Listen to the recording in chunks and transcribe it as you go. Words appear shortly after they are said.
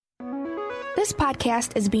This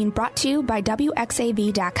podcast is being brought to you by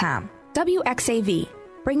WXAV.com. WXAV,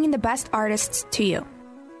 bringing the best artists to you.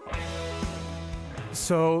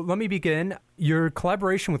 So let me begin. Your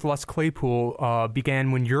collaboration with Les Claypool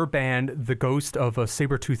began when your band, The Ghost of a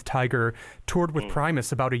Saber-Toothed Tiger, toured with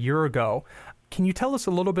Primus about a year ago. Can you tell us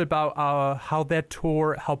a little bit about how that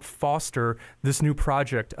tour helped foster this new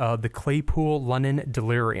project, the Claypool-Lennon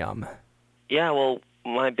Delirium? Yeah, well,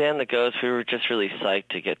 my band, The Ghost, we were just really psyched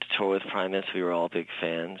to get to tour with Primus. We were all big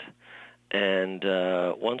fans. And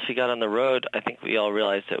once we got on the road, I think we all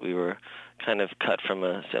realized that we were kind of cut from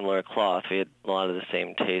a similar cloth. We had a lot of the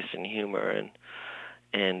same taste and humor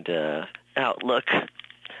and outlook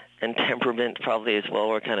and temperament probably as well.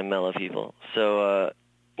 We're kind of mellow people. So,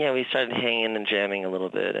 we started hanging and jamming a little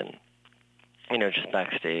bit and, just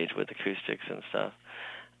backstage with acoustics and stuff.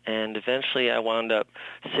 And eventually I wound up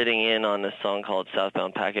sitting in on a song called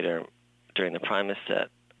Southbound Pachyderm during the Primus set,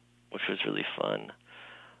 which was really fun.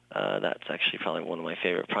 That's actually probably one of my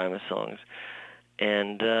favorite Primus songs.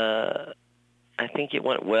 And I think it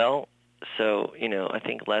went well. So, I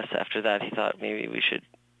think Les, after that, he thought maybe we should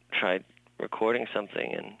try recording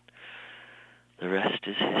something, and the rest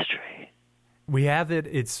is history. We have it.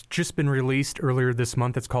 It's just been released earlier this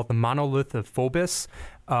month. It's called The Monolith of Phobos.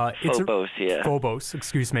 Phobos,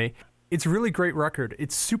 excuse me. It's a really great record.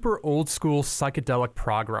 It's super old school psychedelic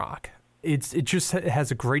prog rock. It just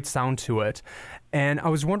has a great sound to it. And I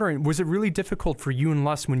was wondering, was it really difficult for you and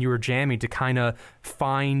Les when you were jamming to kind of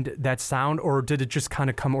find that sound, or did it just kind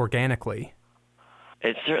of come organically?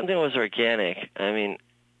 It certainly was organic. I mean,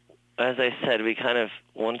 as I said, we kind of,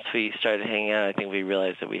 once we started hanging out, I think we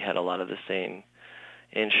realized that we had a lot of the same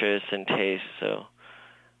interests and tastes. So,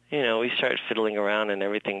 we started fiddling around and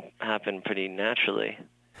everything happened pretty naturally.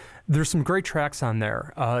 There's some great tracks on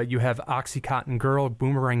there. You have Oxycontin Girl,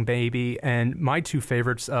 Boomerang Baby, and my two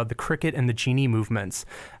favorites, the Cricket and the Genie movements.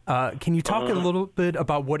 Can you talk a little bit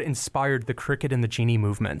about what inspired the Cricket and the Genie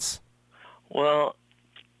movements? Well,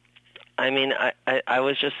 I mean, I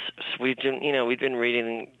was just, we'd been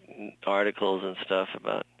reading articles and stuff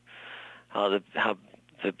about how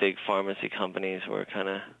the big pharmacy companies were kind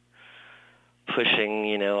of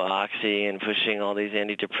pushing, oxy and pushing all these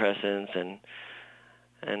antidepressants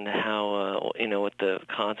and how, what the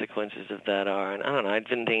consequences of that are. And I don't know, I'd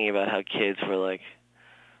been thinking about how kids were, like,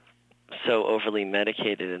 so overly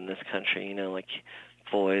medicated in this country, like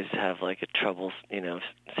boys have, like, a trouble,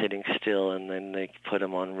 sitting still, and then they put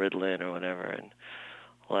them on Ritalin or whatever. And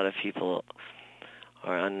a lot of people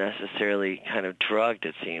are unnecessarily kind of drugged,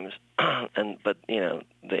 it seems. But the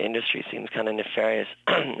industry seems kind of nefarious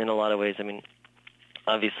in a lot of ways. I mean,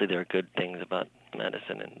 obviously there are good things about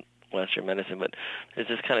medicine and Western medicine, but there's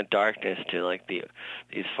this kind of darkness to, like,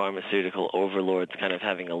 these pharmaceutical overlords kind of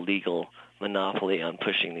having a legal monopoly on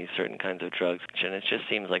pushing these certain kinds of drugs, and it just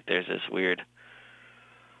seems like there's this weird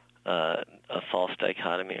a false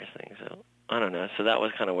dichotomy or thing. So I don't know. So that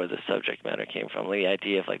was kind of where the subject matter came from. The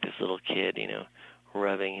idea of, like, this little kid,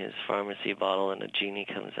 rubbing his pharmacy bottle and a genie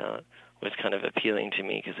comes out was kind of appealing to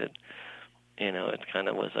me because it kind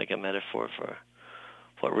of was like a metaphor for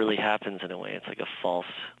what really happens in a way. It's like a false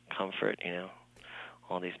comfort,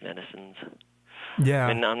 all these medicines. Yeah.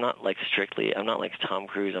 And I'm not like Tom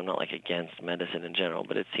Cruise. I'm not like against medicine in general,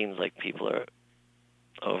 but it seems like people are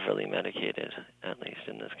overly medicated, at least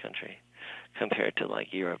in this country, compared to,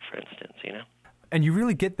 like, Europe, for instance, And you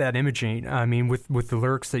really get that imaging. I mean, with the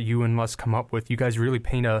lyrics that you and Les come up with, you guys really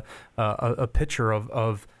paint a picture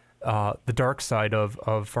of the dark side of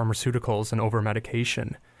pharmaceuticals and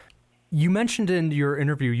over-medication. You mentioned in your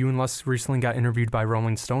interview, you and Les recently got interviewed by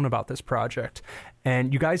Rolling Stone about this project,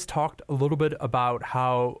 and you guys talked a little bit about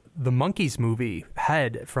how the Monkees movie,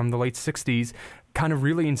 Head, from the late 60s, kind of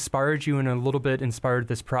really inspired you and a little bit inspired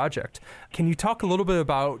this project. Can you talk a little bit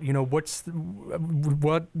about,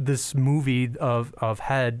 what this movie of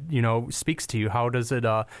Head, speaks to you? How does it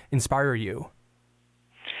inspire you?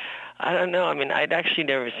 I don't know. I mean, I'd actually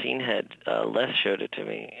never seen Head. Les showed it to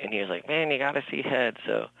me, and he was like, man, you got to see Head.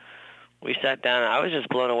 So we sat down, and I was just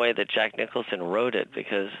blown away that Jack Nicholson wrote it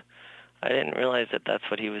because I didn't realize that that's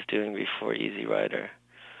what he was doing before Easy Rider.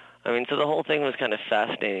 I mean, so the whole thing was kind of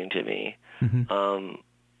fascinating to me. Mm-hmm.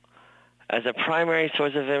 As a primary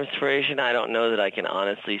source of inspiration, I don't know that I can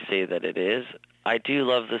honestly say that it is. I do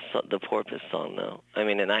love the Porpoise song, though. I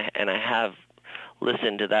mean, and I have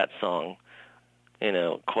listened to that song,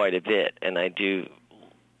 quite a bit, and I do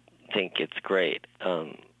think it's great.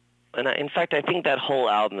 In fact, I think that whole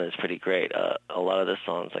album is pretty great. A lot of the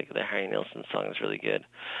songs, like the Harry Nilsson song, is really good.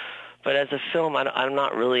 But as a film, I'm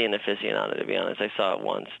not really an aficionado, to be honest. I saw it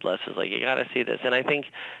once. Les was like, you got to see this. And I think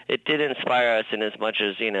it did inspire us in as much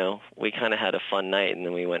as, we kind of had a fun night and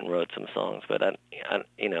then we went and wrote some songs. But,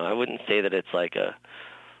 I wouldn't say that it's like a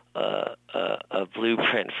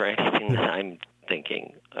blueprint for anything that I'm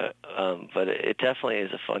thinking. But it definitely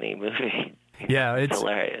is a funny movie. Yeah, it's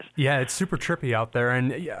hilarious. Yeah, it's super trippy out there.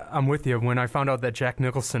 And yeah, I'm with you. When I found out that Jack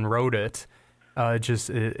Nicholson wrote it,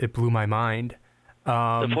 it blew my mind.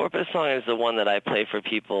 The Porpoise song is the one that I play for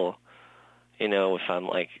people, if I'm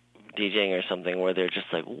like DJing or something, where they're just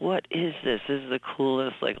like, what is this? This is the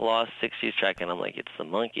coolest like lost 60s track. And I'm like, it's the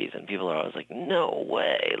Monkees. And people are always like, no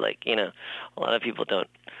way. Like, a lot of people don't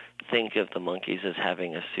think of the Monkees as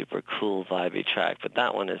having a super cool vibey track, but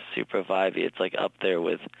that one is super vibey. It's like up there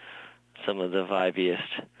with some of the vibiest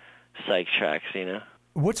psych tracks,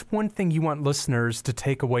 What's one thing you want listeners to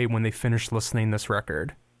take away when they finish listening to this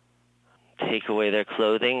record? Take away their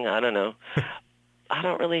clothing? I don't know. I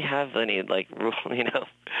don't really have any,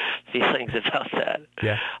 feelings about that.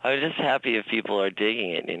 Yeah. I'm just happy if people are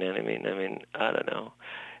digging it, you know what I mean? I don't know.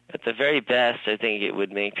 At the very best, I think it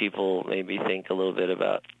would make people maybe think a little bit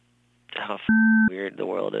about how weird the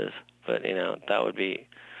world is. But, that would be...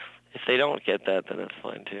 If they don't get that, then it's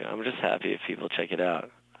fine, too. I'm just happy if people check it out.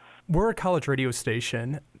 We're a college radio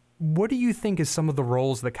station. What do you think is some of the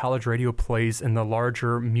roles that college radio plays in the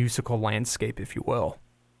larger musical landscape, if you will?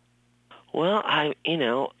 Well, I've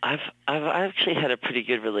actually had a pretty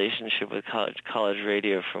good relationship with college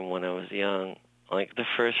radio from when I was young. Like the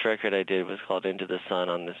first record I did was called Into the Sun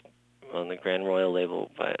on the Grand Royal label,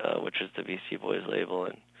 which was the Beastie Boys label,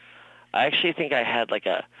 and I actually think I had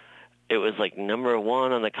it was like number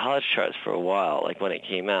one on the college charts for a while, like when it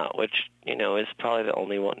came out, which is probably the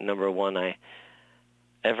only number one I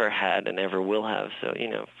ever had and ever will have. So,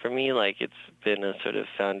 for me, it's been a sort of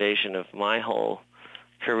foundation of my whole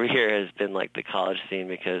career has been the college scene,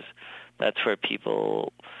 because that's where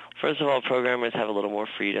people, first of all, programmers have a little more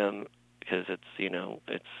freedom because it's,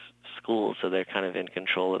 it's school, so they're kind of in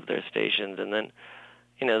control of their stations. And then,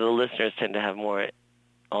 the listeners tend to have more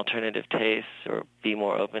alternative tastes or be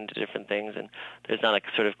more open to different things. And there's not a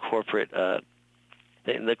sort of corporate,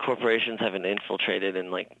 the corporations haven't infiltrated and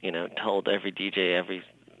told every DJ every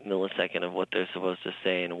millisecond of what they're supposed to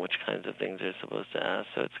say and which kinds of things they're supposed to ask.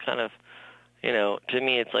 So it's kind of, to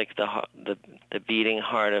me, it's like the beating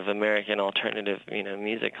heart of American alternative,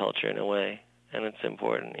 music culture in a way, and it's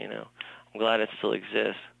important. I'm glad it still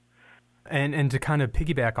exists. And to kind of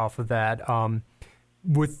piggyback off of that,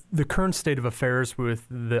 with the current state of affairs with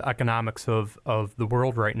the economics of the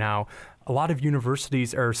world right now, a lot of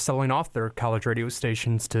universities are selling off their college radio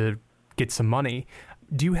stations to get some money.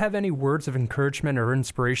 Do you have any words of encouragement or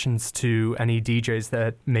inspirations to any DJs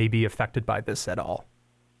that may be affected by this at all?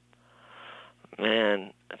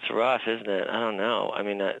 Man, it's rough, isn't it? I don't know.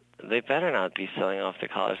 They better not be selling off the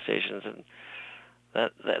college stations. And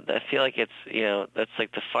that I feel like it's, that's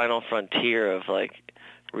like the final frontier of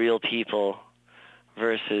real people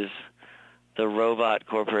versus the robot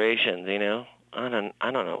corporations, I don't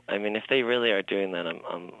know. If they really are doing that,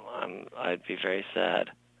 I'd be very sad.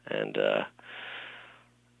 And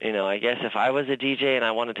I guess if I was a DJ and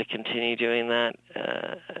I wanted to continue doing that,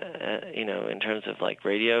 in terms of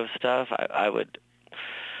radio stuff, I would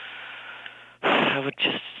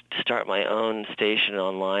just start my own station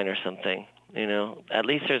online or something. At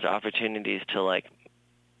least there's opportunities to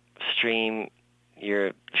stream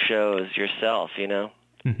your shows yourself.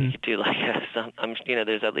 Mm-hmm. You could do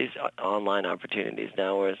there's at least online opportunities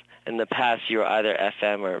now, whereas in the past you were either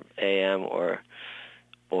FM or AM or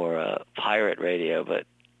pirate radio, but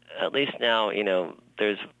at least now,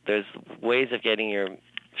 there's ways of getting your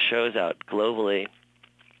shows out globally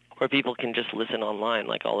where people can just listen online,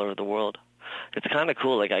 all over the world. It's kind of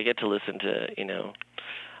cool. I get to listen to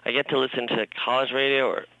college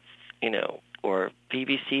radio or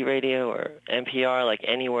BBC radio or NPR,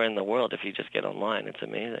 anywhere in the world if you just get online. It's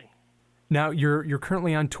amazing. Now, you're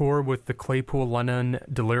currently on tour with the Claypool Lennon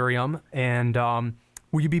Delirium, and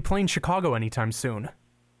will you be playing Chicago anytime soon?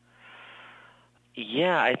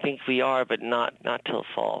 Yeah, I think we are, but not till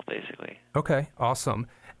fall, basically. Okay, awesome.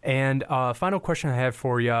 And final question I have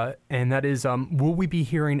for you, and that is, will we be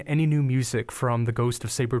hearing any new music from the Ghost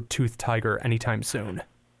of Saber-Toothed Tiger anytime soon?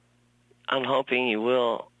 I'm hoping you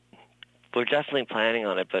will. We're definitely planning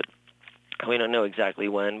on it, but we don't know exactly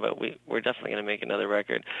when, but we're definitely going to make another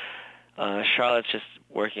record. Charlotte's just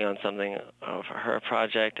working on something for her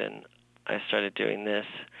project, and I started doing this.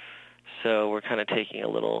 So we're kind of taking a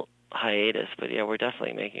little hiatus, but yeah, we're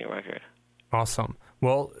definitely making a record. Awesome.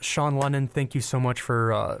 Well, Sean Lennon, thank you so much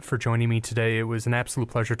for joining me today. It was an absolute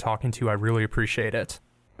pleasure talking to you. I really appreciate it.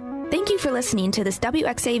 Thank you for listening to this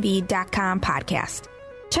WXAV.com podcast.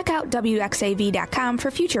 Check out WXAV.com for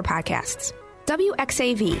future podcasts.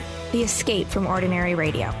 WXAV, the escape from ordinary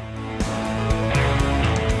radio.